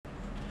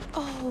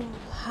Oh,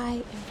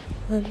 hi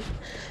everyone.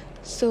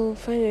 So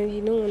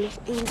finally, no one is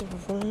in the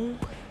room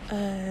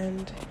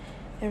and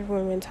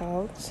everyone went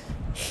out.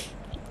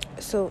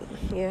 So,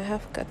 yeah, I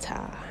have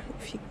Qatar,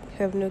 if you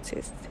have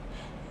noticed.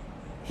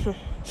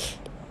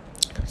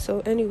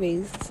 So,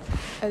 anyways,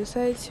 I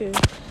decided to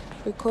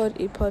record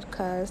a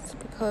podcast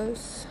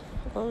because,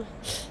 well,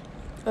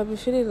 I've been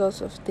feeling lots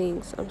of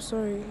things. I'm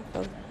sorry if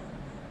I'm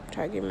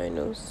dragging my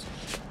nose.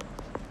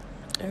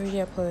 I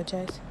really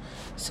apologize.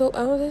 So,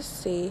 I want to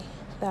say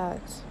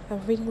that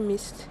I've really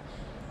missed,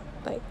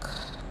 like,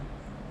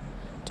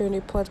 doing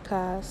a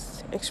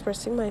podcast,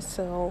 expressing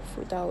myself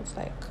without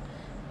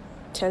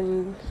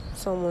telling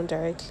someone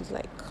directly,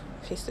 like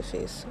face to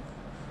face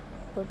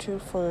or through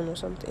phone or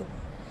something.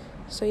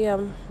 So yeah,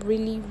 I'm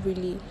really,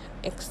 really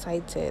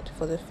excited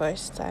for the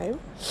first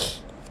time.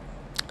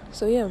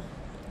 So yeah,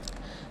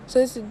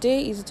 so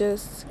today is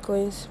just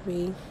going to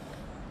be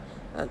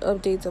an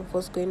update of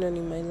what's going on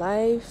in my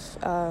life.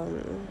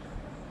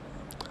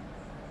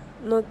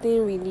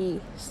 Nothing really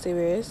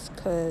serious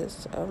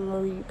because I'm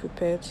not really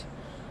prepared.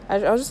 I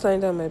was just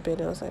lying down on my bed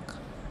and I was like,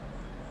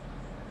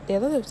 there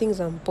are a lot of things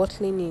I'm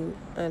bottling in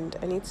and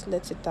I need to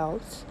let it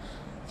out.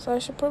 So I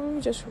should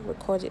probably just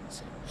record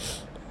it.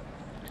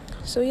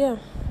 So yeah.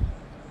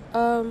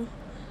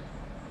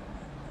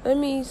 Let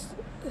me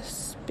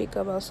speak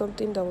about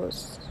something that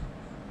was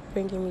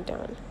bringing me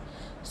down.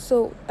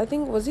 So I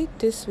think, was it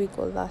this week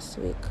or last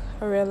week,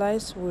 I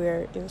realized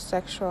we're in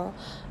Sexual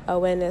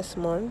Awareness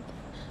Month,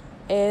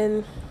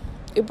 and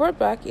it brought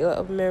back a lot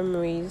of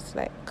memories,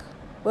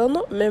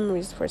 not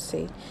memories per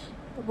se,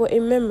 but a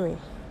memory,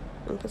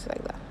 and put it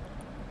like that.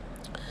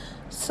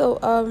 So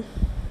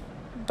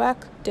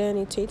back then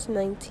in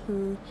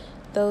 2019,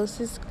 there was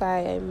this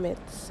guy I met.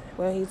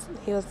 Well,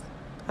 he was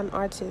an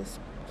artist,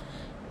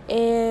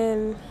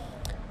 and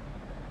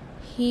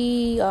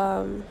he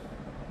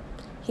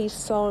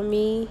saw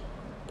me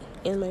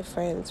and my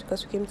friends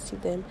because we came to see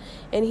them,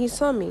 and he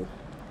saw me,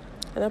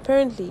 and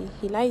apparently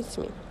he liked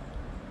me.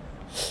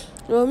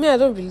 Well, me, I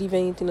don't believe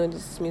anything on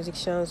these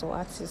musicians or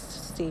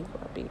artists say.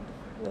 I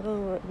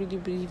don't really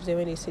believe them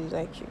when they say they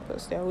like you,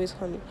 because they're always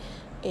honey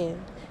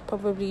and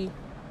probably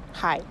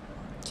high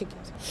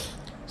ticket.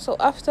 So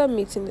after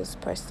meeting this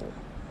person,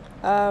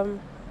 it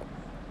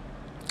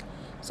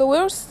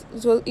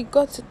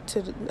got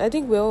to I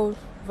think we all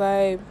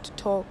vibed,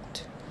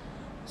 talked.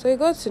 So it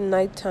got to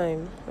night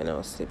time when I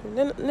was sleeping.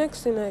 Then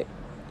next thing, I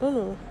don't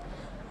know,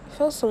 I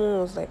felt someone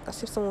was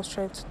as if someone was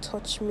trying to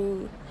touch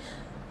me.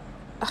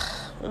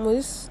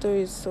 This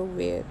story is so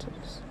weird.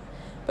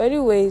 But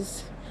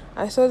anyways,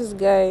 I saw this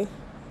guy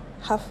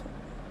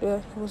he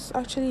was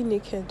actually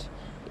naked.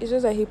 It's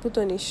just that he put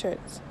on his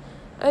shirt.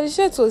 And the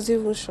shirt was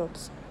even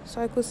short,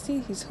 so I could see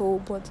his whole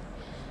body.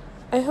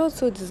 I felt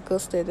so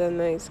disgusted that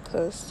night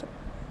because,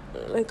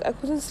 I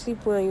couldn't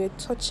sleep when you were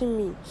touching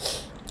me.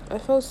 I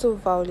felt so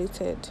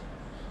violated.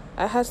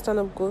 I had to stand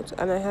up,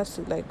 and I had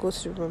to go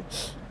to the room.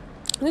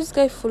 This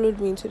guy followed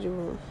me into the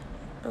room.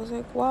 I was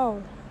like,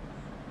 wow.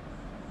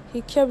 He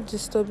kept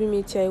disturbing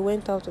me till I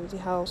went out of the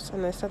house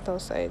and I sat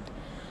outside.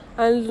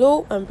 And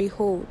lo and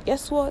behold,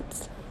 guess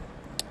what?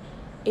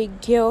 A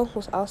girl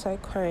was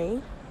outside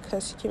crying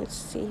because she came to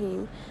see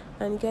him,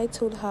 and the guy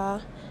told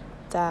her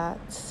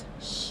that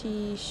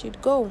she should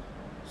go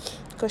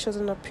because she was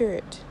on her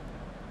period.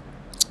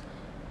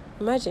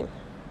 Imagine.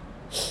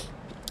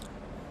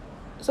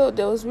 So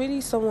there was really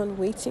someone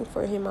waiting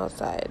for him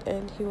outside,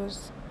 and he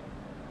was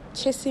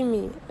chasing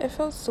me. I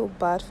felt so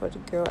bad for the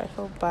girl. I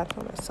felt bad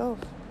for myself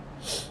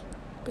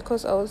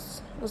because I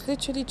was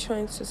literally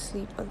trying to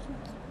sleep, and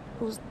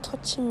he was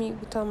touching me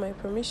without my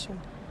permission.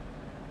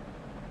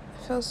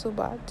 I felt so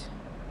bad.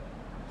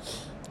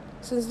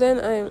 Since then,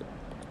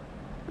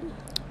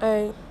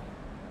 I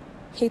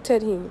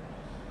hated him.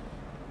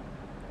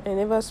 I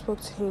never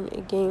spoke to him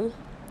again.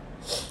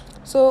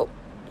 So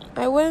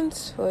I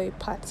went for a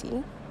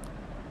party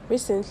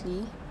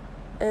recently,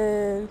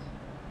 and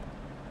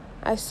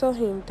I saw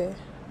him there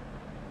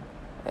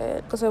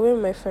because I went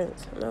with my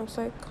friends, and I was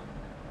like,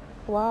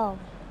 wow.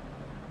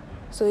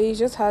 So he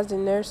just has the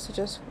nerves to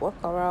just walk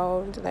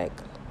around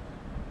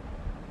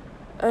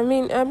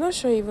I'm not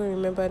sure he even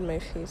remembered my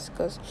face,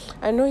 because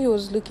I know he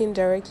was looking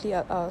directly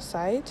at our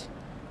side,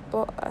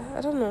 but I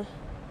don't know.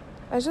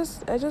 I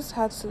just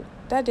had to,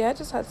 that day I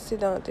just had to sit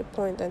down at the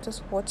point and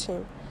just watch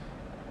him.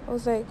 I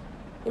was like,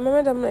 in my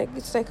mind, I'm like,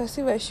 it's like as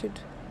if I should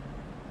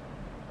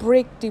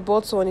break the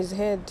bottle on his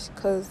head,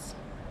 because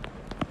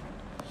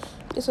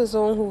this was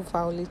someone who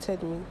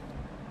violated me.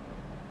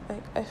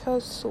 I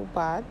felt so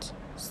bad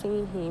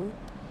seeing him.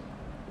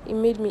 It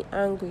made me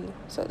angry.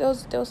 So there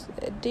was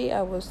a day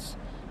I was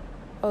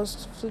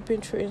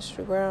flipping through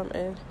Instagram,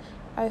 and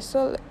I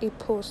saw a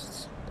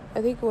post.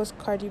 I think it was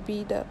Cardi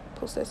B that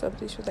posted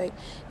something. She was like,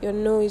 your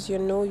no is your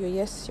no, your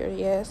yes is your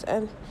yes,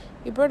 and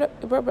it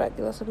brought back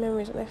a lot of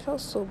memories, and I felt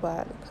so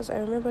bad because I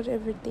remembered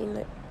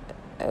everything.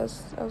 I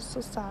was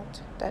so sad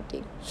that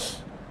day.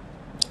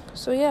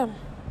 So yeah,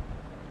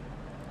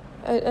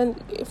 and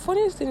the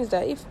funniest thing is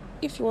that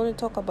if you want to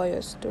talk about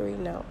your story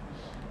now,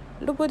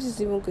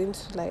 nobody's even going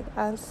to like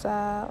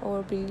answer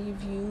or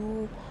believe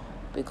you,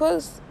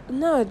 because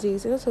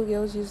nowadays a lot of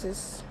girls use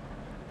this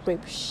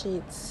rape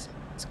shit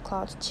to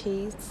clout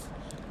chase,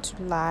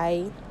 to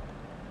lie,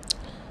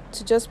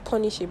 to just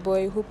punish a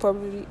boy who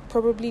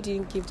probably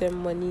didn't give them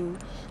money.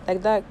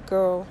 Like that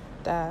girl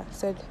that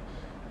said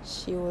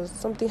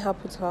something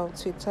happened to her on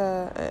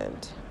Twitter,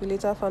 and we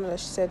later found out that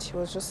she said she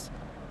was just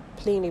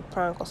playing a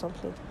prank or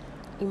something.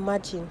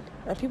 Imagine.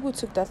 And people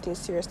took that thing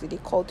seriously. They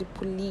called the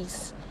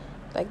police.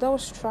 Like, that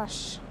was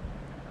trash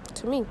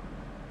to me.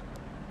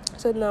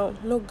 So now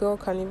no girl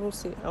can even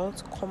say I want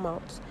to come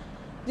out.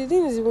 The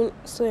thing is even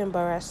so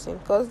embarrassing,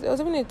 because there was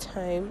even a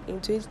time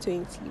in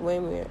 2020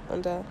 when we were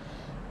under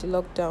the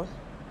lockdown.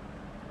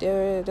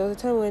 There was a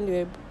time when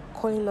they were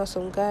calling out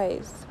some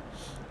guys.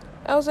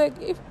 I was like,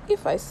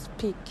 if I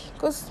speak,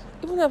 because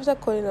even after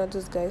calling out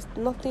those guys,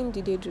 nothing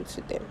did they do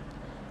to them.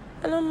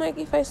 And I'm like,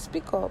 if I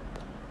speak up,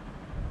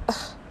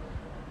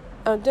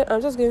 I'm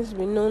just going to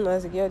be known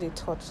as the girl they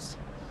touched,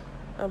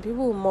 and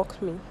people will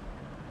mock me.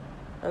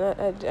 And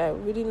I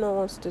really don't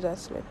want to do that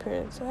to my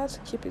parents, so I had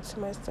to keep it to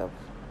myself.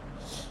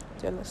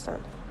 Do you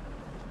understand?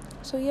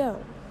 So yeah,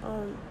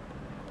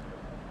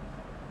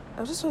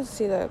 I just want to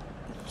say that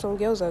some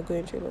girls are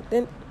going through it.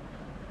 Then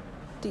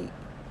the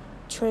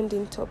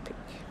trending topic.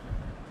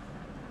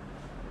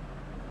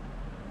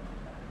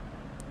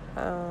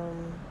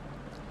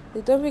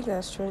 The topic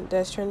that's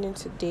trending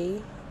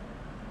today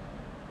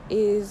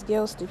is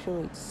girls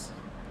sleeping with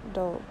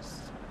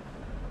dogs,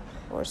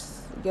 or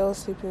girls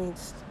sleeping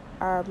with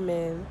Arab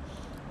men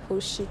who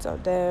shit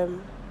on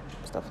them,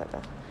 stuff like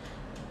that.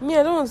 Me,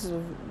 I don't want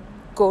to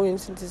go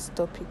into this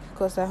topic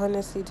because I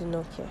honestly do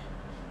not care.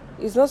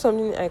 It's not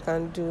something I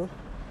can do.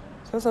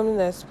 It's not something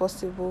that's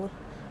possible.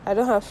 I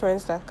don't have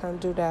friends that can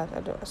do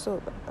that.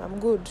 So I'm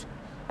good.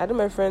 I know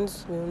my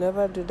friends will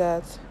never do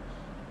that.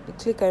 The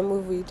clique I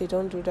move with, they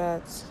don't do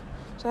that.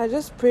 So I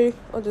just pray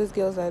all those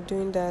girls are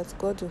doing that,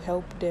 God will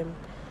help them,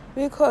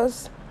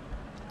 because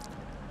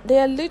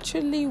there are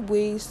literally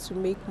ways to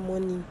make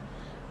money.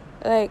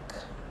 Like,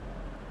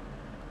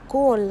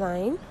 go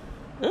online.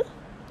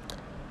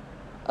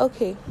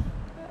 Okay,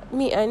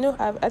 me, I know.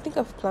 I think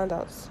I've planned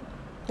out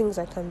things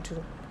I can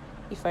do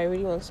if I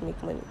really want to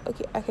make money.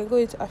 Okay, I can go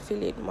into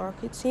affiliate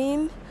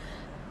marketing.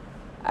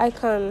 I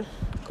can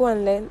go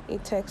and learn a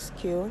tech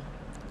skill.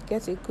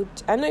 Get a good.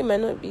 I know it might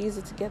not be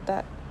easy to get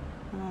that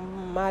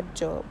mad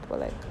job, but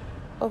like,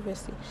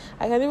 obviously,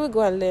 I can even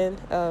go and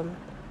learn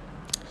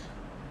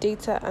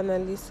data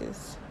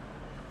analysis.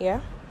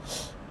 Yeah.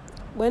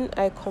 When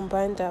I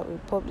combine that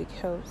with public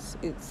health,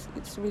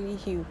 it's really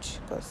huge,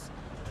 because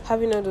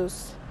having all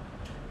those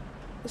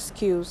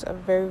skills are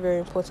very, very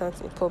important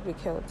in public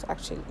health,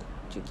 actually.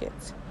 Do you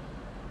get?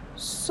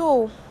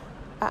 So,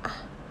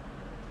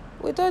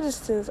 with all these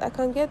things, I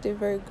can get a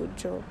very good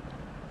job.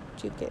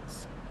 Do you get?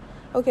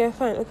 Okay,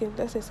 fine. Okay,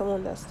 let's say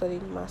someone that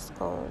studied mass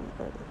comm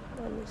and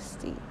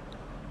honesty.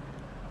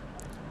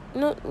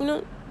 You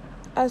know,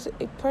 as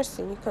a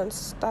person, you can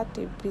start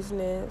a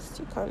business.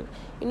 You can,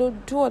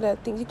 do other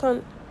things. You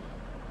can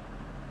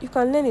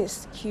learn a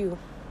skill.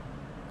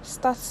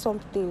 Start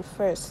something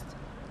first.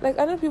 Like,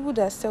 I know people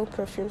that sell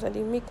perfumes and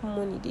they make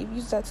money. They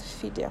use that to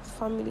feed their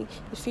family.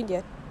 They feed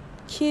their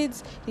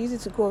kids. They use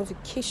it to go on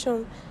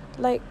vacation.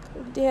 Like,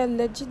 they are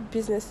legit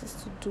businesses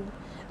to do.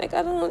 Like,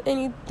 I don't want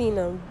anything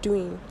I'm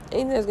doing,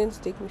 anything that's going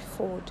to take me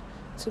forward,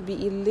 to be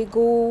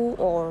illegal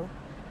or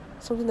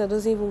something that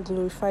doesn't even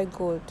glorify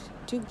God.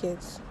 Do you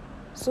get?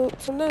 So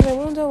sometimes I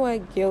wonder why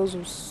girls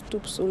will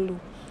stoop so low.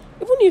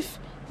 Even if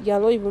you're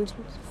not even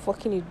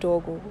fucking a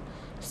dog or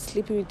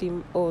sleeping with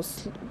him, or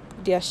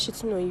they are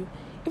shitting on you.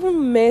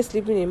 Even men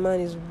sleeping with a man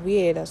is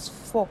weird as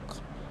fuck.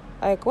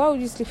 Like, why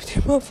would you sleep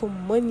with a man for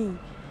money?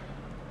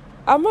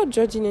 I'm not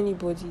judging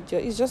anybody.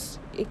 It's just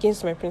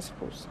against my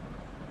principles.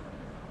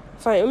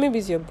 Fine, or maybe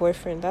it's your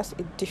boyfriend. That's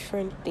a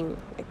different thing.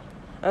 Like,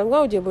 and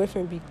why would your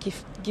boyfriend be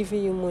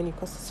giving you money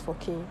because he's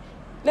fucking you?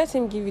 Let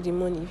him give you the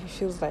money if he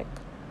feels like.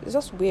 It's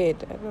just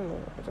weird. I don't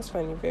know. I just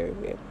find it very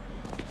weird.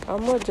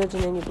 I'm not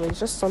judging anybody. It's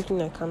just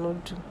something I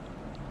cannot do.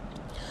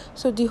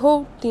 So the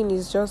whole thing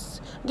is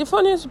just... The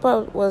funniest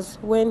part was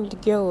when the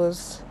girl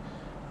was...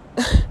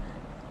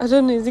 I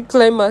don't know, is it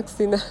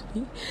climaxing?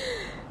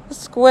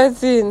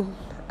 Squirting.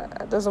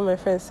 That's what my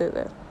friend said.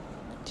 That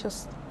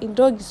just... A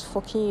dog is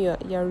fucking you.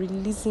 You're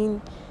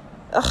releasing...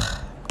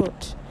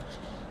 God.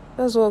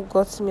 That's what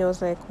got me. I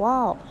was like,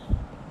 wow.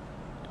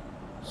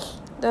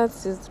 That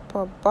is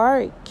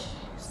barbaric.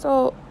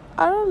 So,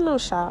 I don't know,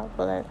 Sha,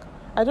 but like,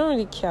 I don't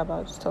really care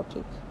about this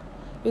topic,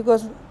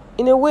 because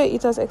in a way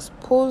it has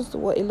exposed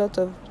what a lot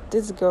of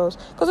these girls,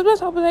 because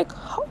sometimes I'll be like,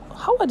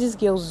 how are these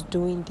girls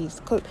doing this?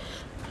 Because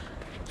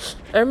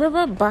I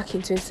remember back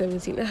in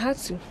 2017 I had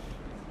to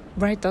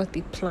write out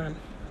the plan,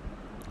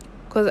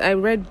 because I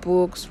read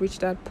books, Rich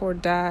Dad Poor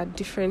Dad,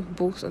 different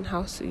books on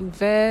how to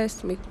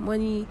invest, make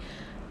money,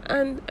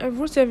 and I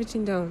wrote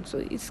everything down.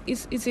 So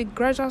it's a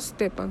gradual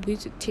step I'm going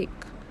to take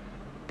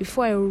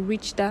before I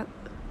reach that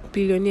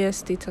billionaire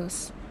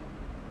status.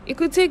 it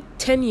could take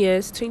 10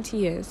 years, 20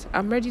 years.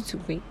 I'm ready to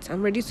wait.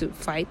 I'm ready to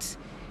fight.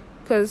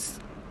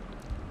 Because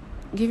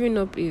giving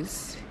up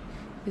is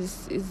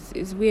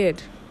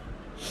weird.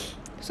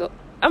 So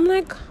I'm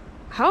like,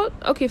 how?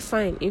 Okay,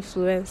 fine,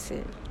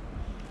 influencing.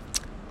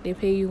 They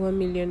pay you 1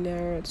 million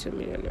naira, 2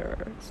 million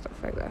naira,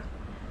 stuff like that.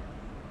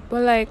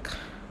 But like,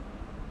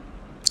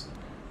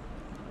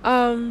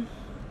 a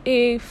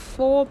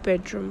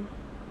 4-bedroom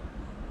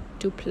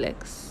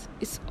duplex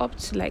is up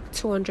to like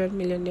 200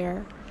 million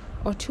naira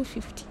or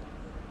 250.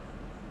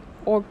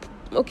 Or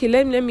okay,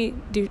 let me.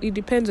 It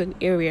depends on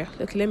area.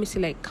 Okay, let me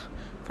see. Like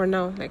for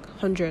now, like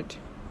 100.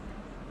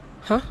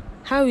 Huh?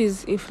 How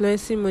is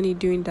influencing money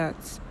doing that?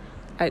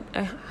 I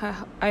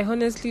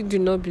honestly do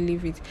not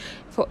believe it.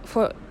 For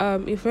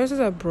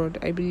influencers abroad,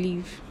 I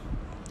believe.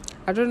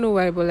 I don't know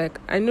why, but like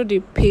I know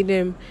they pay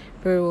them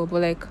very well,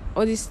 but like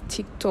all these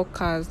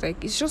TikTokers,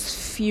 like it's just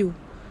few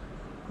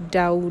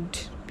that would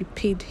be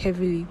paid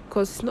heavily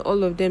because it's not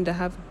all of them that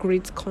have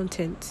great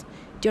content.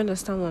 Do you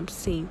understand what I'm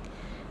saying?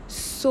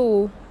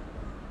 So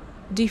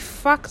the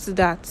fact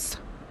that,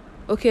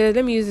 okay,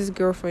 let me use this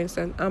girl for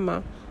instance,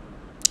 Amma.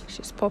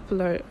 She's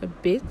popular a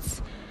bit.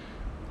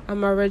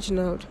 Amma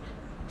Reginald.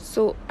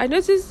 So I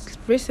noticed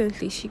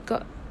recently she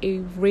got a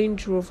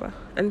Range Rover,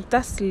 and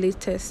that's the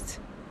latest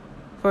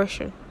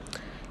version.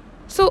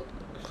 So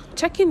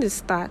checking the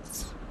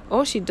stats,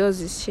 all she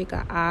does is shake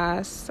her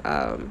ass.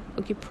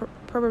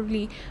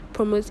 Probably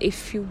promotes a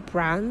few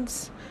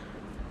brands.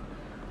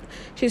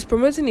 She's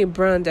promoting a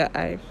brand that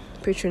I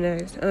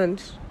patronize,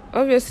 and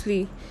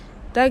obviously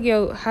that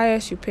girl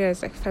highest she pay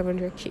is like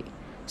 500k.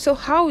 So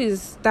how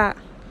is that?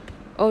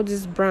 All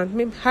this brand,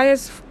 maybe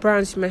highest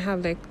brands you might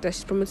have like that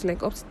she's promoting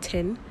like up to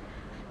 10.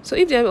 So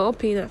if they're all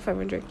paying at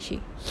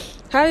 500k,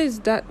 how is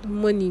that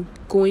money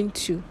going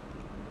to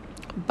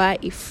buy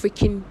a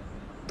freaking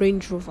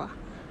Range Rover,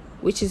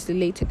 which is the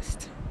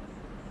latest?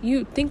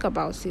 You think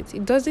about it,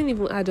 it doesn't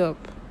even add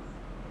up.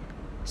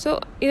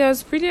 So it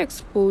has really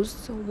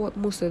exposed what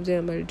most of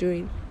them are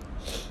doing,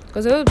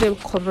 because a lot of them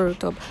cover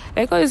it up.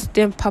 I call this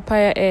them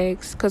Papaya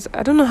X, because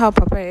I don't know how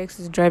Papaya X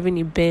is driving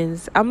a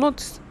Benz. I'm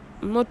not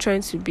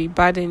trying to be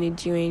bad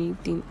energy or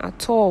anything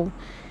at all.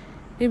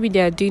 Maybe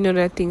they are doing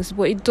other things,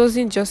 but it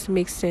doesn't just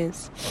make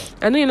sense.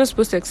 I know you're not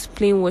supposed to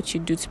explain what you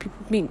do to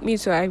people. Me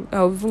so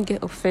I'll even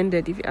get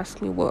offended if you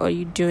ask me, what are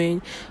you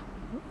doing?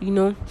 You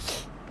know,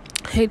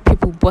 I hate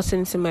people busting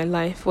into my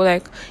life. But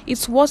like,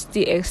 it's what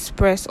they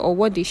express or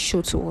what they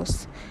show to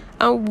us.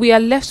 And we are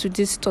left with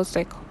these thoughts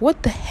like,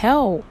 what the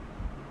hell?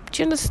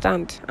 Do you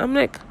understand? I'm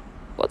like,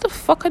 what the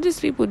fuck are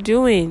these people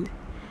doing?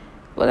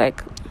 But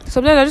like,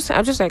 sometimes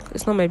I'm just like,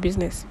 it's not my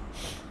business.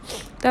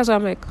 That's why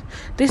I'm like,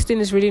 this thing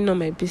is really not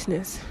my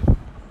business.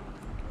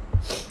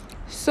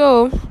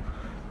 So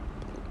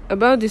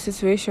about this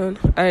situation,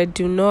 I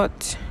do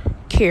not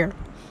care.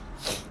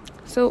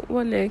 So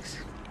what next?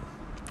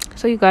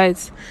 So you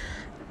guys,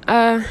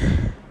 so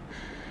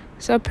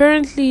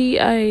apparently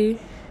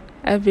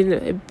I've been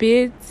a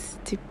bit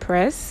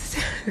depressed.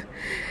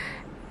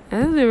 I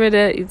don't know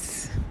whether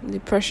it's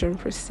depression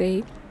per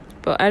se,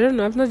 but I don't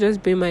know. I've not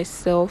just been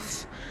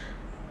myself.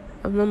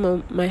 I'm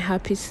not my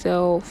happy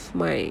self,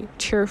 my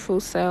cheerful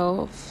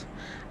self.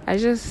 I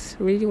just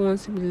really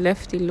want to be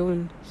left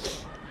alone.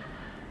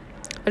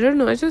 I don't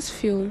know. I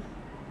feel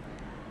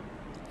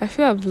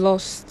I've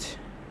lost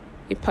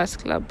a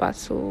particular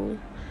battle,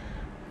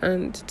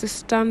 and to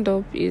stand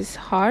up is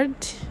hard.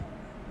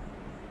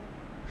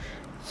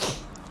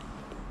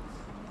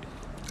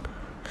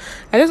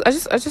 I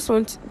just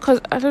want,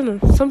 because I don't know,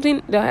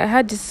 something that I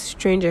had this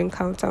strange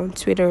encounter on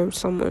Twitter with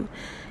someone,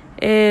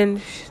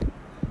 and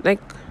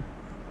like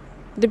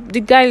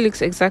the guy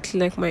looks exactly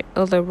like my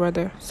elder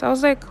brother. So I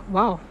was like,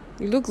 wow,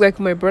 you look like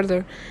my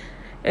brother.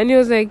 And he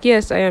was like,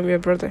 yes, I am your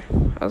brother.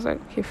 I was like,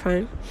 okay,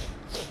 fine.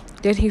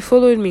 Then he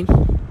followed me.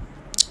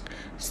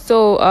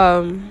 So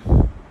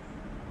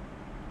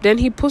then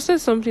he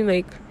posted something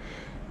like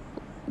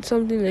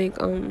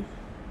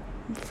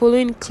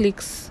following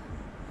clicks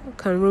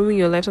can ruin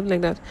your life,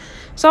 something like that.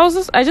 So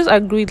I just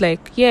agreed,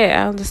 like,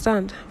 yeah, I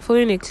understand.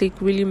 Following a click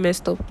really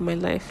messed up my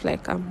life.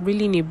 Like, I'm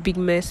really in a big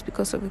mess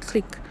because of a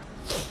click.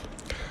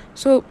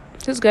 So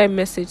this guy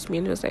messaged me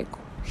and he was like,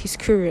 he's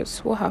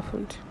curious, what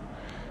happened?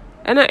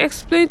 And I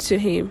explained to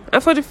him.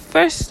 And for the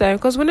first time,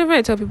 because whenever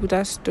I tell people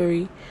that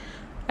story,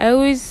 I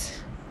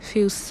always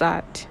feel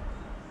sad.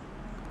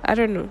 I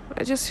don't know.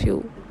 I just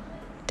feel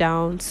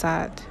down,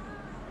 sad.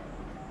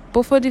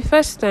 But for the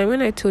first time,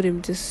 when I told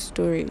him this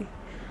story,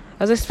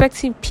 I was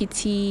expecting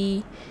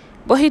pity.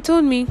 But he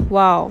told me,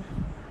 wow,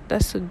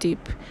 that's so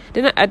deep.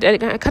 Then I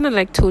kind of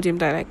like told him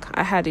that like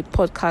I had a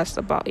podcast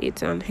about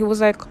it. And he was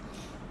like,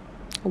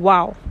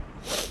 wow,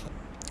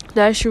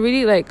 that I should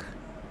really like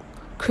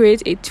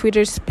create a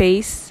Twitter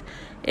space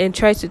and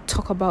try to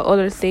talk about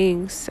other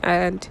things,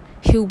 and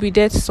he'll be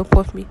there to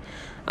support me.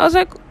 I was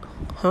like,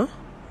 huh?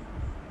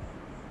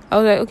 I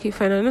was like, okay,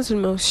 fine. I know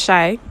I was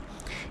shy.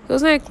 He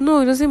was like,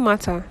 no, it doesn't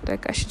matter.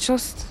 Like, I should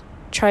just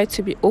try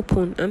to be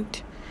open.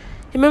 And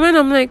in my mind,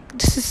 I'm like,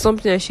 this is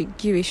something I should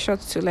give a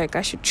shot to. Like,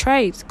 I should try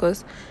it,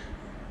 because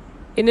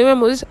You know,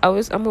 I'm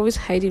always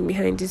hiding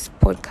behind this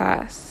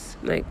podcast.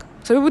 Like,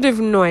 so people don't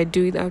even know I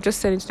do it. I'll just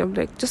send it to them,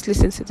 like, just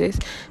listen to this,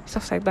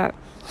 stuff like that.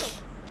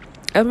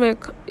 I'm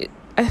like,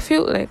 I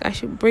feel like I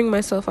should bring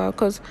myself out,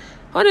 because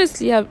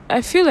honestly,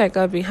 I feel like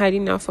I've been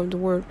hiding now from the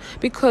world,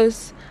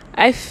 because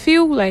I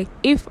feel like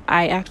if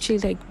I actually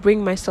like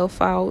bring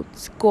myself out,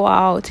 go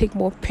out, take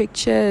more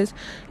pictures,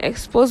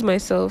 expose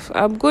myself,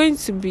 I'm going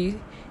to be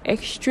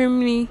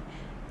extremely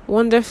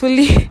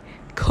wonderfully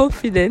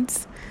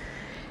confident,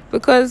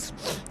 because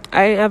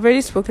I have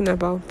already spoken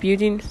about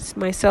building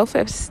my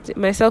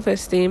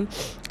self-esteem,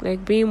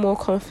 like being more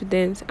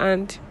confident.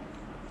 And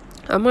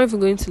I'm not even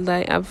going to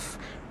lie, I've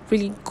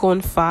really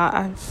gone far.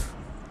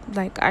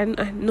 I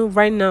know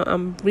right now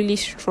I'm really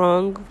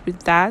strong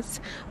with that,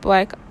 but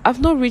like I've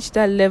not reached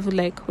that level,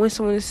 like when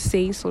someone is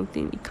saying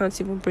something, it can't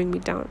even bring me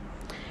down.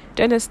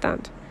 Do you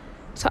understand?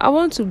 So I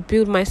want to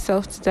build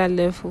myself to that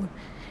level.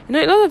 You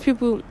know, a lot of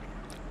people,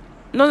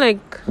 not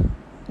like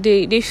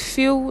they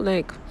feel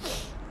like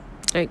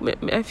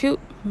I feel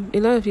a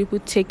lot of people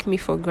take me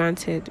for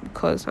granted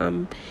because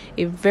I'm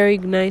a very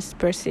nice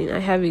person. I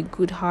have a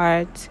good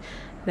heart.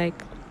 Like,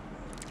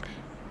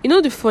 you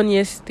know, the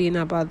funniest thing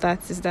about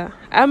that is that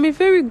I'm a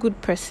very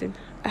good person.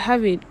 I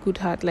have a good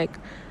heart. Like,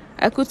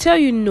 I could tell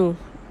you no,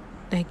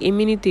 like a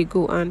minute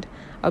ago, and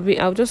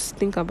I'll just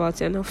think about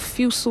it and I'll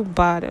feel so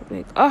bad. I'm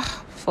like,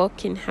 oh,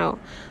 fucking hell.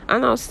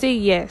 And I'll say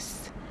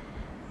yes.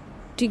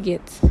 Do you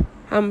get?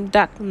 I'm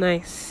that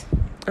nice.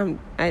 And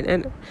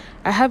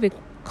I have a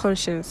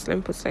conscience, let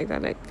me put it like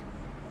that. Like,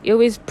 it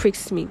always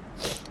pricks me.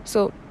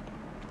 So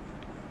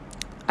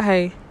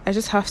I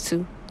just have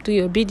to do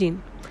your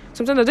bidding.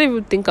 Sometimes I don't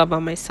even think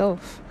about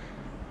myself.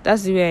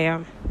 That's the way I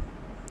am.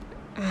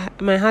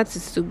 My heart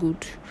is too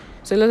good.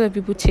 So a lot of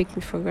people take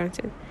me for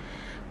granted.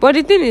 But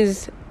the thing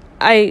is,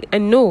 I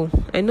know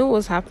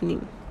what's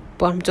happening,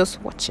 but I'm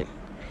just watching.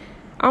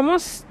 I'm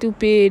not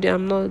stupid.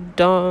 I'm not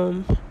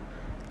dumb.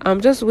 I'm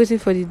just waiting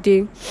for the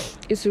day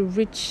it to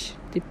reach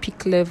the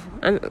peak level.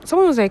 And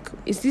someone was like,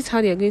 is this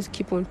how they're going to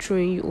keep on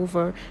throwing you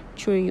over?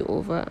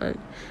 And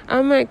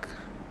I'm like,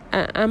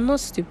 I'm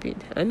not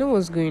stupid. I know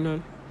what's going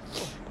on.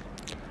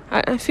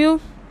 I feel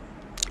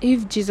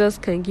if Jesus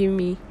can give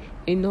me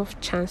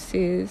enough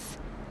chances,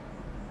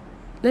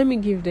 let me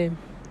give them.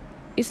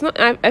 It's not,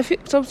 I feel,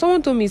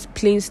 someone told me it's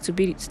plain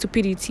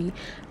stupidity.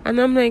 And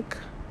I'm like,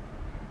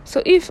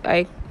 so if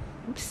I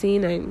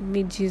sin, I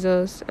meet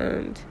Jesus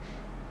and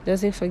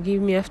doesn't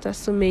forgive me after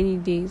so many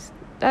days,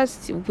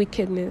 that's the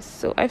wickedness.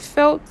 So I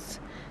felt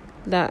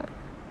that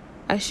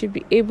I should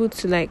be able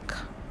to, like,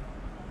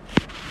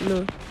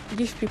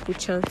 give people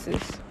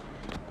chances.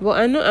 But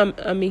I know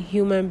I'm a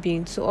human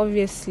being, so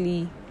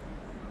obviously,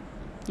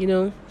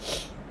 there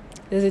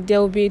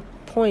will be a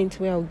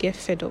point where I'll get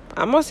fed up.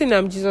 I'm not saying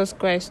I'm Jesus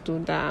Christ though,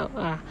 that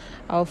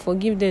I'll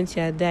forgive them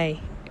till I die.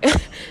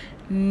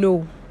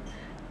 No.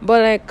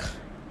 But like,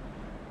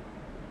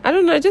 I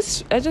don't know, I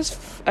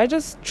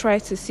just try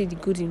to see the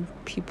good in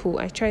people.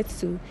 I try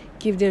to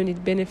give them the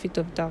benefit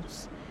of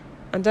doubt.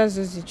 And that's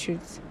just the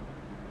truth.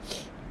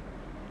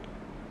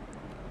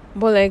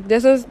 But like,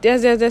 there's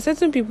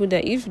certain people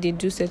that if they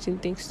do certain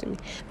things to me,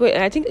 but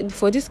I think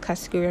for this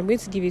category, I'm going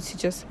to give it to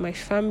just my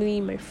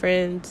family, my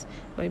friends,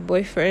 my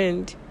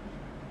boyfriend.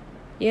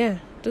 Yeah,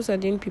 those are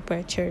the only people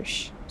I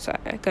cherish, so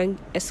I can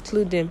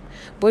exclude them.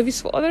 But if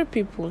it's for other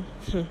people,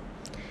 I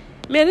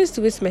used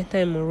to waste my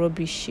time on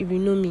rubbish. If you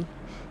know me,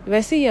 if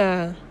I say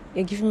you're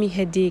giving me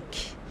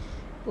headache,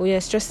 or you're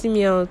stressing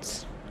me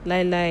out,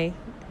 lie,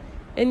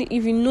 and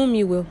if you know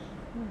me well,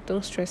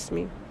 don't stress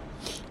me.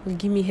 You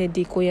give me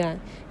headache, or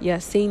you're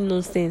saying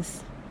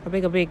nonsense. I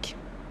beg,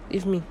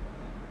 leave me.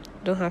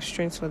 Don't have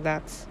strength for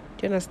that.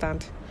 Do you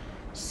understand?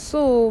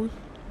 So,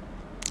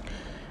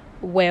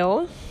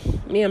 well,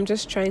 me, I'm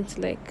just trying to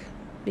like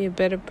be a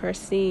better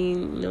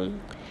person,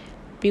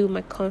 build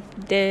my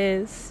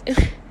confidence.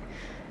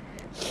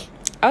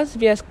 I want to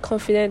be as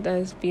confident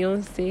as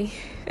Beyonce.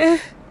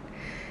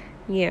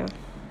 Yeah.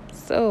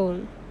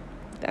 So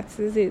that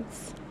is it.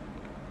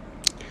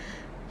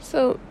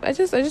 So I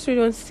just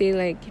really want to say,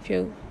 like, if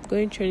you're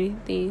going through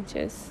anything,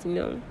 just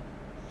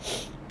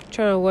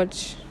try and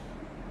watch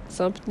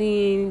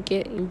something,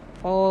 get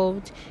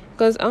involved.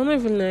 Because I'm not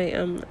even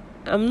lie,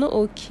 I'm not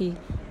okay.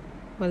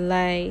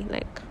 Walai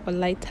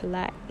to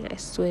lie, I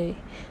swear.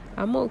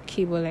 I'm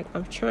okay, but like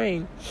I'm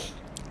trying.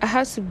 I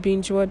had to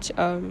binge watch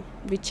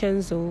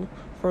Vincenzo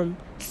from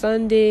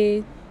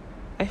Sunday.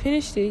 I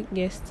finished it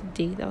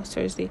yesterday, that was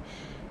Thursday.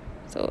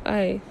 So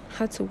I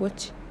had to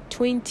watch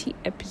 20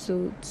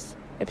 episodes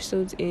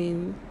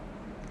in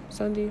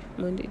Sunday,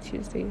 Monday,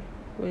 Tuesday,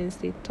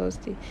 Wednesday,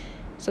 Thursday.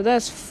 So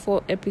that's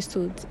 4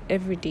 episodes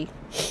every day.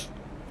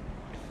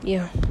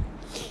 Yeah,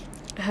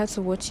 I had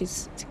to watch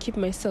it to keep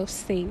myself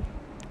sane.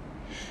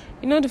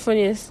 The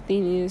funniest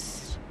thing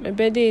is my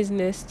birthday is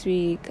next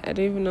week. I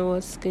don't even know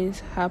what's going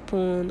to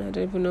happen. I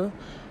don't even know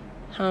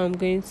how I'm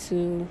going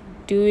to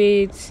do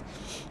it,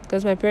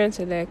 because my parents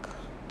are like,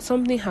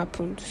 something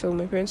happened. So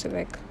my parents are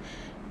like,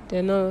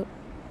 they're not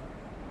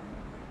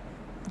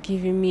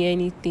giving me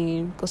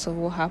anything because of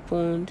what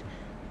happened.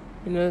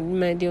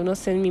 They will not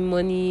send me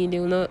money. They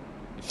will not.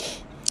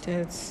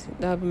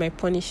 That'll be my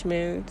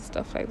punishment,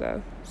 stuff like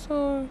that.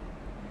 So,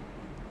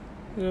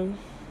 the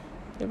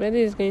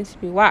birthday is going to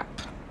be whack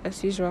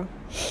as usual.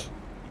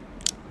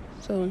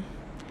 So,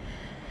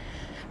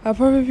 I'll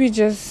probably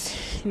just,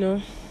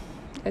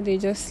 they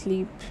just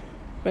sleep,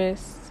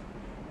 rest.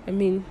 I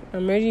mean,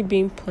 I'm already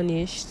being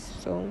punished,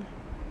 so.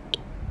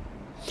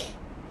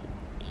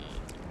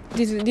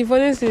 The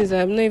funniest thing is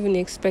I'm not even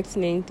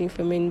expecting anything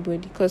from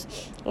anybody, because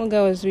one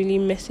guy was really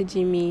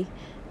messaging me.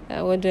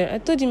 I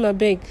told him, I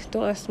beg,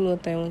 don't ask me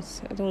what I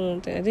want. I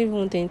don't even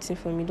want anything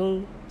from you.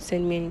 Don't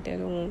send me anything I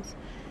don't want.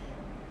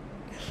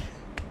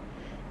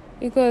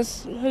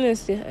 Because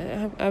honestly,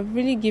 I've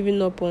really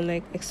given up on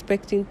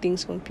expecting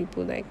things from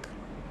people.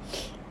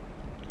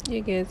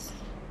 You get,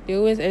 they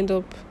always end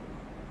up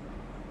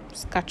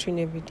scattering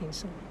everything.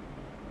 So,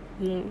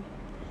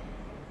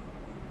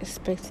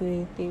 expecting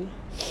anything.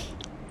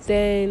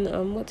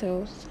 Then what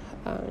else?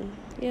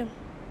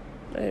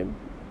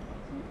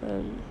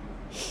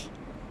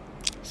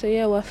 So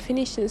yeah, we're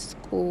finishing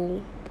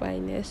school by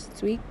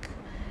next week.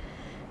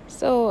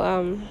 So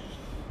I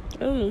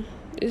don't know.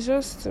 It's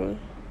just a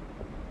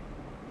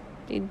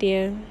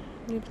day,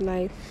 live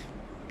life.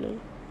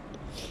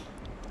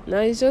 Now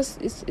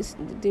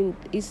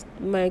it's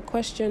my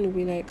question will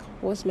be like,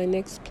 what's my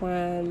next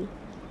plan?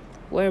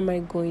 Where am I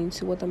going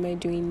to? What am I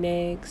doing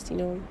next?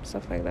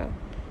 Stuff like that.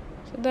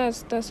 So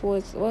that's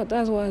what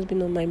has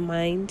been on my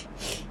mind.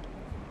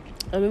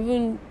 I'm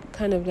even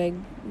kind of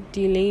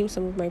delaying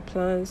some of my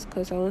plans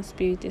because I want to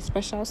be with a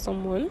special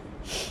someone.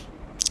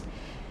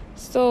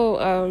 So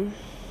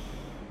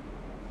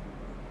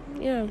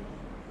yeah.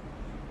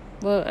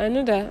 Well, I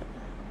know that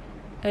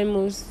I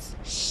must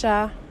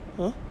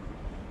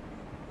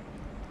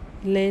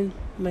learn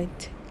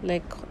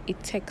a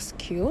tech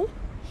skill.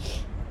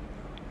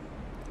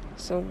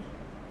 So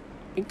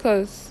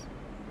because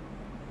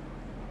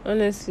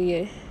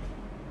honestly,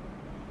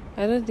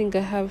 I don't think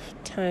I have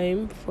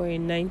time for a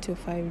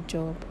 9-to-5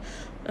 job,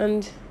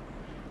 and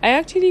I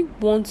actually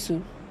want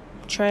to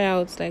try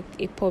out a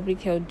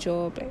public health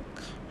job,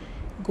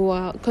 go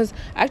out, because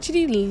I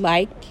actually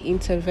like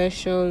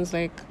interventions,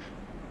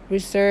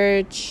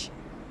 research,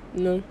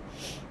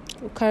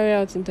 carry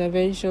out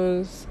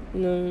interventions,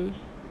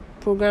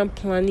 program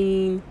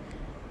planning,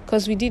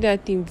 because we did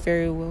that thing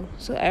very well.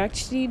 So I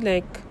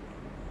actually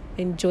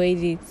enjoyed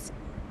it.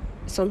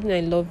 Something I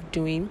love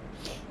doing.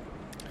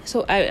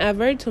 So I've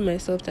already told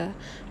myself that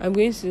I'm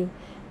going to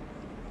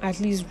at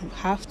least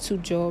have 2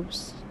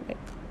 jobs,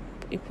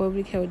 a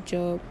public health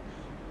job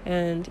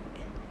and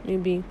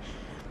maybe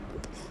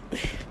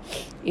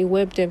a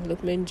web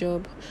development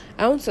job.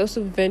 I want to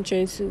also venture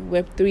into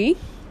Web3.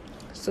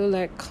 So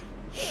I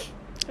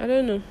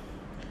don't know.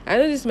 I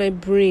know this, my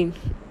brain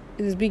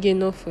is big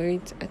enough for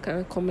it. I can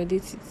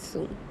accommodate it,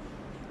 so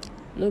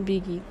no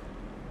biggie.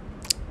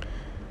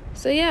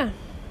 So yeah.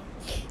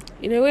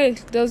 In a way,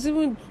 there was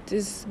even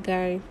this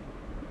guy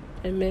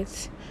I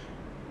met.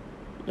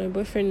 My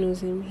boyfriend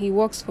knows him. He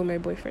works for my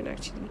boyfriend,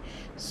 actually.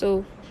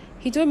 So,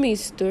 he told me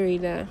his story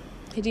that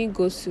he didn't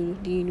go to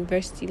the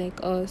university like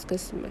us,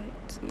 because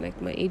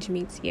my age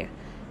mates, yeah.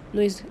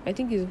 No, I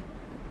think he's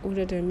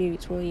older than me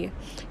with 1 year.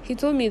 He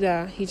told me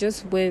that he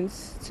just went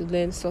to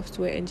learn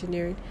software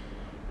engineering,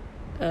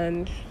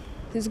 and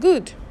he's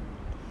good.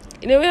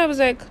 In a way, I was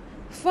like,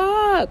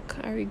 fuck,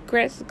 I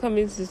regret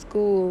coming to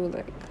school,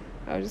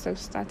 I would just have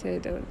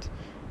started, and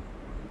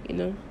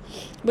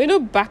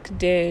but back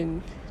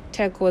then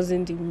tech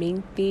wasn't the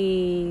main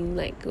thing,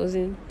 it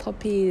wasn't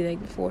popping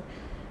before,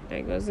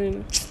 it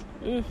wasn't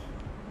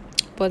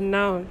but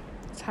now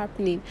it's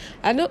happening.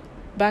 I know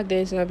back then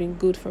it would have been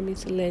good for me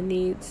to learn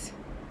it,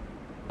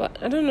 but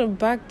I don't know,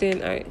 back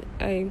then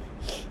I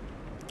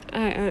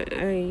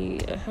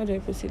how do I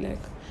put it,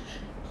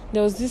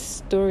 there was this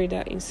story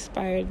that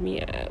inspired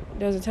me.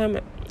 There was a time,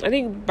 I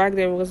think back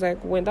then it was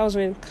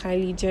when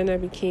Kylie Jenner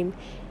became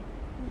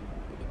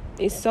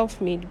a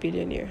self-made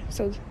billionaire.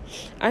 So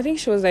I think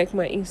she was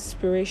my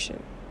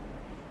inspiration.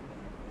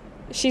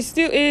 She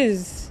still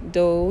is,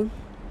 though,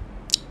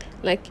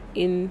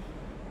 in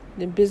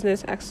the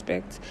business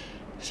aspect.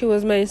 She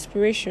was my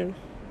inspiration,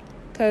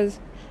 because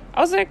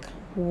I was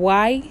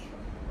why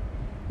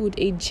would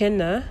a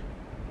Jenner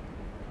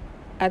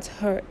at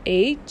her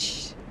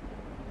age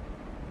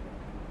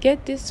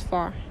get this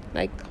far?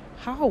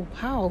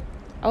 How?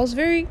 I was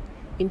very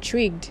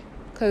intrigued,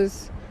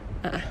 because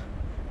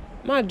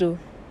Mado,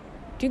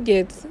 do you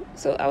get?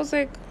 So I was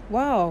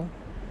wow.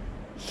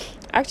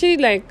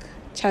 Actually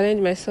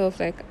challenged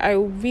myself, I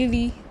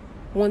really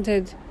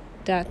wanted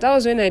that. That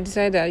was when I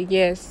decided that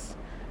yes,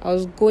 I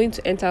was going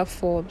to enter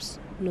Forbes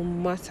no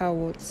matter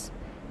what.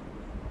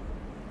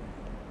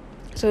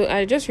 So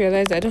I just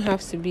realized I don't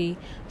have to be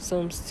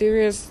some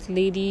serious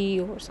lady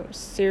or some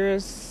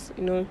serious,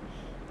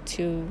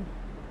 to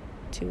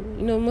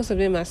most of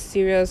them are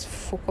serious,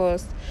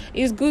 focused.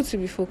 It's good to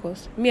be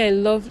focused. Me, I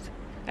love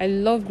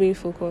being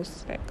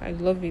focused. I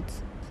love it.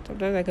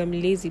 Sometimes I'm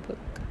lazy, but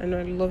I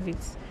love it.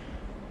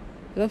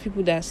 I love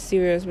people that are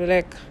serious, but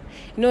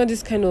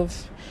this kind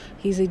of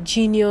he's a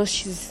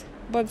genius.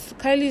 But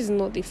Kylie is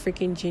not a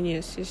freaking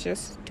genius. She's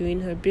just doing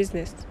her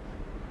business.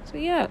 So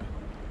yeah,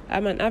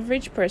 I'm an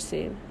average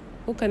person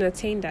who can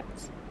attain that.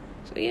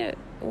 So yeah, it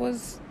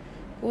was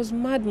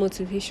mad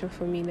motivation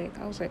for me. Like,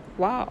 I was like,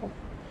 wow.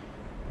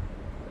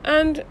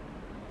 And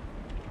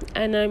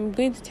I'm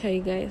going to tell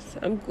you guys,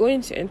 I'm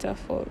going to enter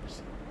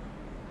Forbes.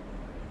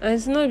 And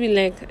it's not be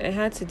like I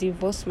had to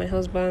divorce my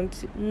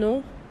husband.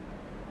 No,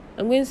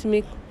 I'm going to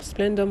make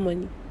splendor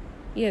money.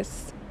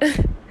 Yes.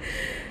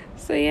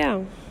 So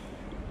yeah,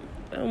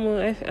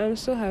 I'm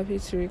so happy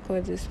to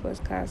record this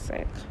podcast.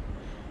 Like,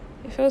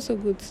 it felt so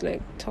good to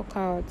like talk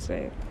out,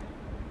 like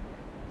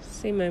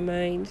say my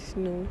mind,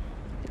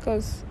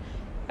 because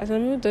as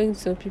I'm even talking to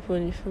some people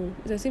on the phone,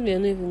 it's as if they're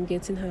not even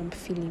getting how I'm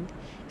feeling.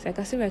 It's like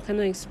as if I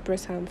cannot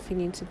express how I'm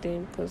feeling to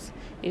them because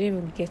they don't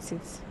even get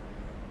it.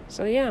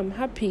 So yeah, I'm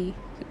happy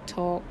to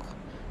talk,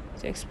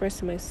 to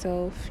express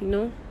myself,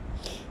 It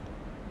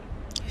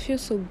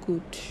feels so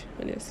good,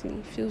 honestly.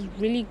 It feels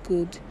really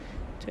good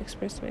to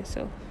express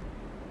myself.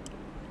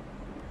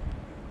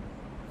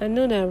 I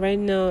know that right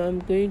now I'm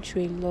going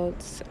through a lot.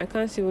 I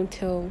can't even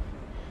tell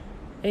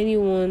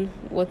anyone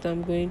what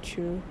I'm going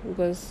through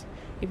because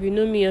if you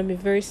know me, I'm a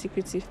very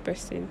secretive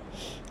person.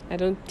 I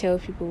don't tell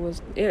people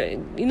what's...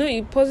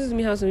 it pauses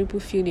me how some people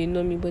feel they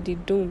know me, but they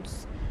don't.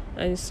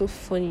 And it's so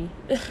funny.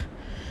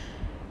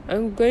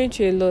 I'm going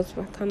through a lot,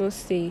 but I cannot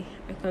say.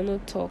 I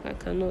cannot talk. I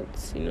cannot,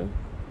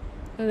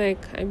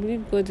 Like, I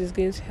believe God is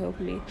going to help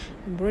me.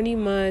 I'm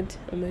running mad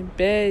on my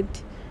bed,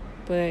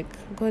 but,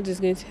 God is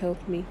going to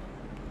help me.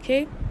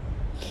 Okay?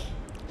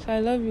 So I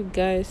love you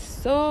guys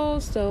so,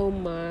 so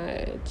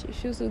much. It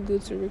feels so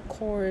good to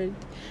record.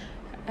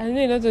 I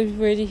know a lot of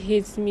people already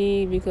hate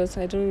me because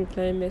I don't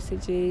reply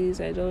messages.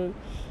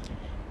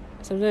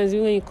 Sometimes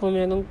even when you call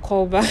me, I don't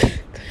call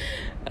back.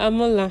 I'm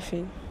not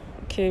laughing.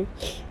 Okay?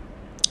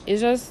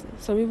 It's just,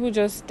 some people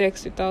just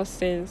text without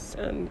sense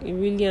and it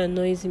really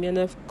annoys me. And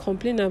I've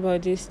complained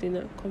about this thing.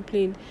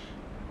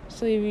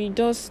 So if you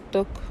just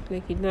talk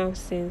like it now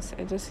sense,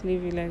 I just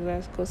leave it like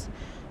that because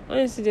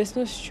honestly, there's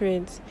no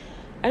strength.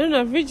 I don't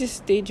know, I've reached this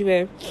stage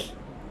where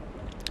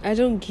I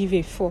don't give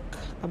a fuck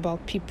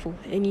about people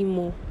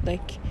anymore.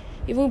 Like,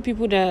 even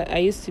people that I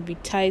used to be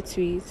tight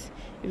with,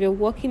 if you're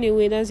walking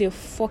away, that's your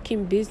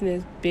fucking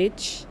business,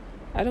 bitch.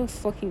 I don't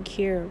fucking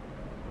care.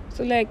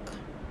 So, like,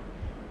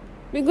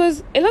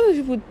 because a lot of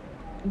people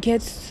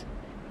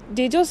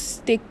they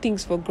just take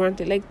things for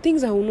granted. Like,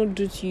 things I will not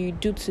do to you,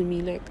 do to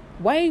me. Like,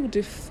 why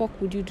the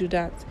fuck would you do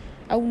that?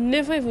 I would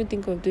never even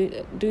think of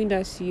doing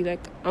that to you.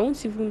 Like, I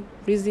won't even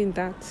reason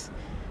that.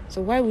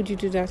 So why would you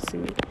do that to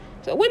me?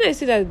 So when I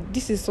say that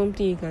this is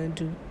something you can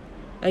do,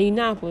 and you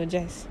now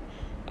apologize,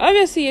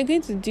 obviously you're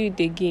going to do it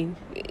again.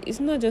 It's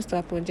not just to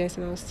apologize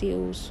and I'll say,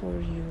 oh,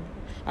 sorry.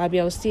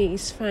 I'll say,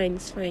 it's fine.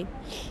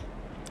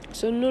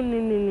 So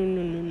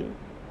no.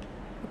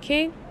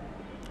 Okay?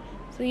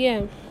 So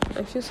yeah,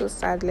 I feel so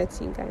sad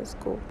letting you guys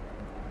go.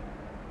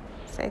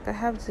 It's like I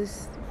have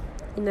this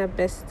inner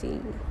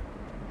bestie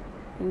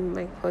in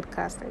my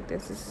podcast. Like,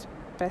 there's this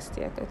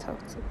bestie I can talk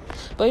to.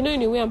 But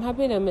in a way, I'm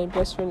happy that my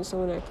best friend is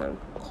someone I can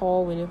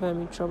call whenever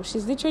I'm in trouble.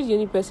 She's literally the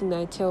only person that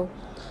I tell,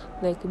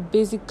 like,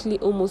 basically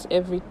almost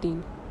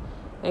everything.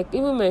 Like,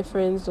 even my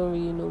friends don't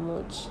really know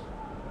much.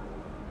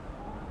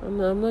 I'm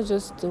not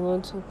just the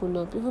one to open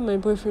up. Even my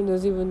boyfriend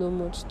doesn't even know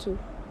much too.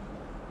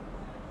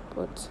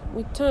 But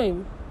with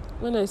time,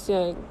 when I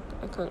say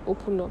I can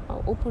open up,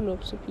 I'll open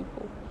up to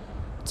people.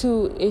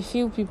 To a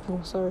few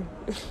people, sorry.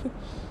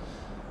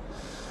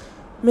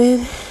 Man,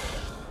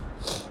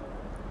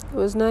 it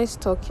was nice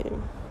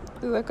talking.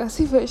 It's like as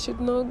if I should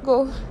not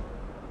go.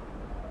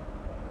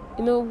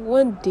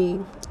 One day,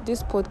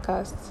 this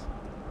podcast,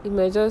 it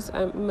might just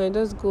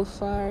go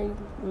far.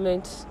 It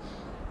might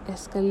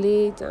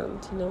escalate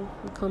and,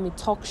 become a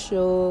talk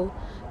show.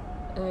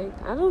 Like,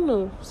 I don't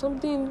know,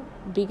 something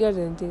bigger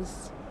than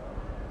this.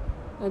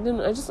 I don't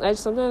know.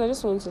 Sometimes I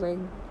just want to like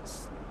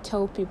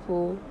tell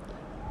people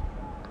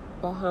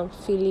about how I'm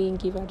feeling,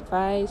 give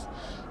advice.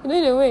 In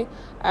a way,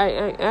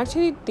 I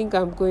actually think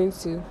I'm going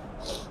to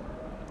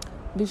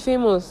be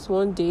famous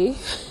one day.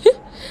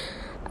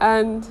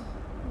 And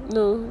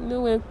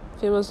when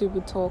famous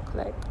people talk,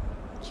 like,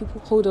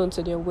 people hold on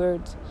to their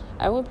words.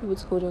 I want people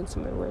to hold on to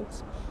my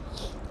words.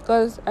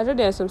 Because I know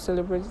there are some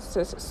celebrities,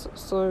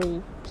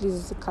 sorry, please,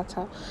 it's a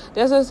kata.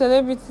 There are some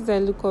celebrities I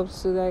look up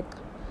to, like,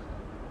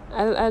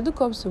 I look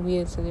up to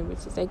weird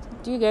celebrities. Like,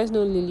 do you guys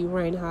know Lily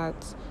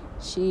Reinhardt?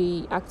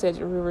 She acted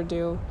in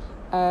Riverdale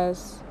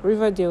as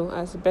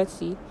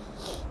Betsy.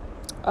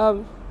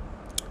 I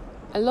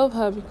love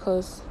her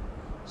because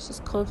she's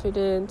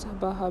confident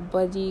about her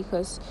body.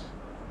 Because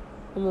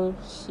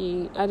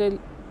she added,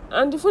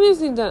 and the funny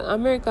thing is that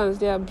Americans,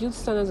 their beauty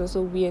standards are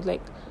so weird.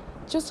 Like,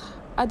 just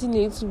adding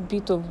a little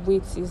bit of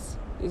weight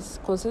is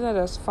considered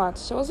as fat.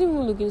 She wasn't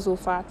even looking so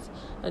fat,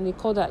 and they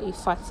called her a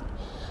fatty.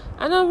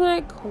 And I'm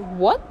like,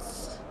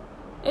 what?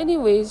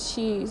 Anyways,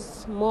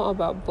 she's more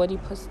about body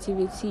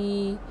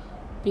positivity,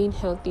 being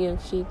healthy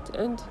and fit,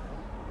 and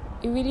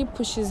it really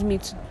pushes me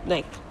to,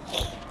 like,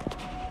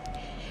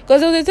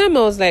 Because there was a time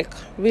I was like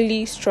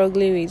really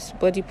struggling with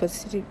body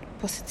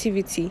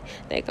positivity.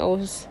 Like I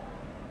was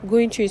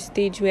going through a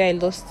stage where I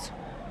lost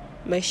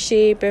my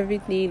shape,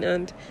 everything,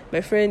 and my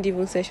friend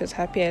even said she was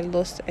happy I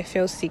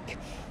felt sick.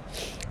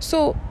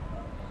 So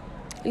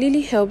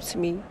Lily helped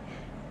me.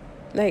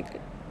 Like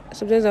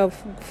sometimes I'll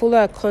follow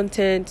her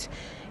content,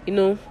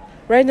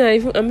 right now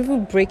I'm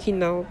even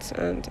breaking out,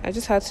 and I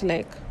just had to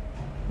like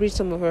read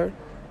some of her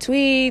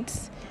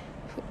tweets,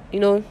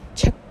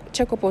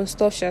 check up on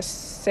stuff she has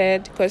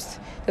said, because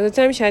there was a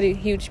time she had a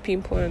huge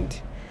pimple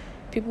and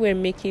people were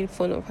making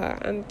fun of her,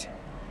 and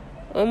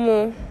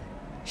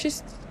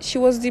she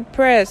was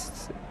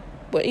depressed,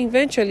 but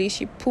eventually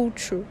she pulled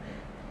through.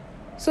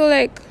 So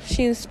like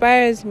she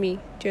inspires me,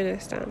 do you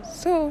understand?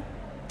 So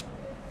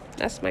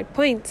that's my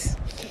point.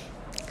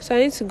 So I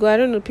need to go. I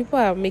don't know, people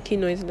are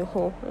making noise in the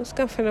hall. I was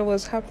gonna find out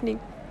what's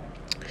happening.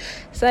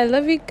 So I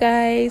love you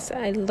guys.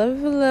 I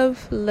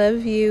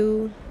love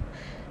you.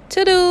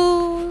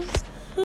 Toodles.